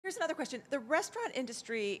Here's another question. The restaurant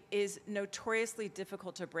industry is notoriously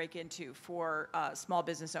difficult to break into for small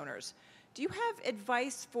business owners. Do you have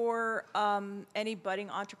advice for any budding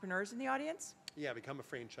entrepreneurs in the audience? Yeah, become a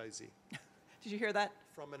franchisee. Did you hear that?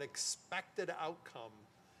 From an expected outcome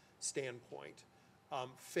standpoint,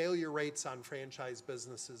 failure rates on franchise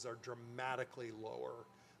businesses are dramatically lower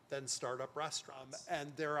than startup restaurants.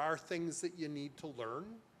 And there are things that you need to learn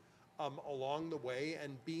along the way,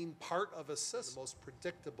 and being part of a system, the most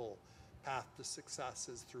predictable path to success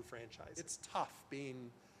is through franchise. It's tough being,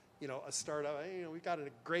 a startup. We've got a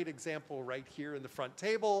great example right here in the front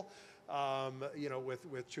table,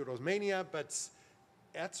 with CHURROMANIA, but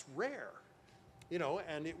that's rare.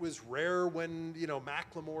 And it was rare when,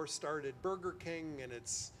 Macklemore started Burger King, and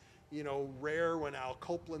it's, rare when Al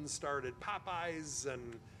Copeland started Popeyes,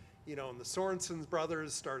 and, and the Sorensen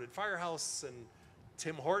brothers started Firehouse, and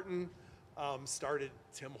Tim Horton started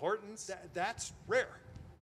Tim Hortons. That's rare.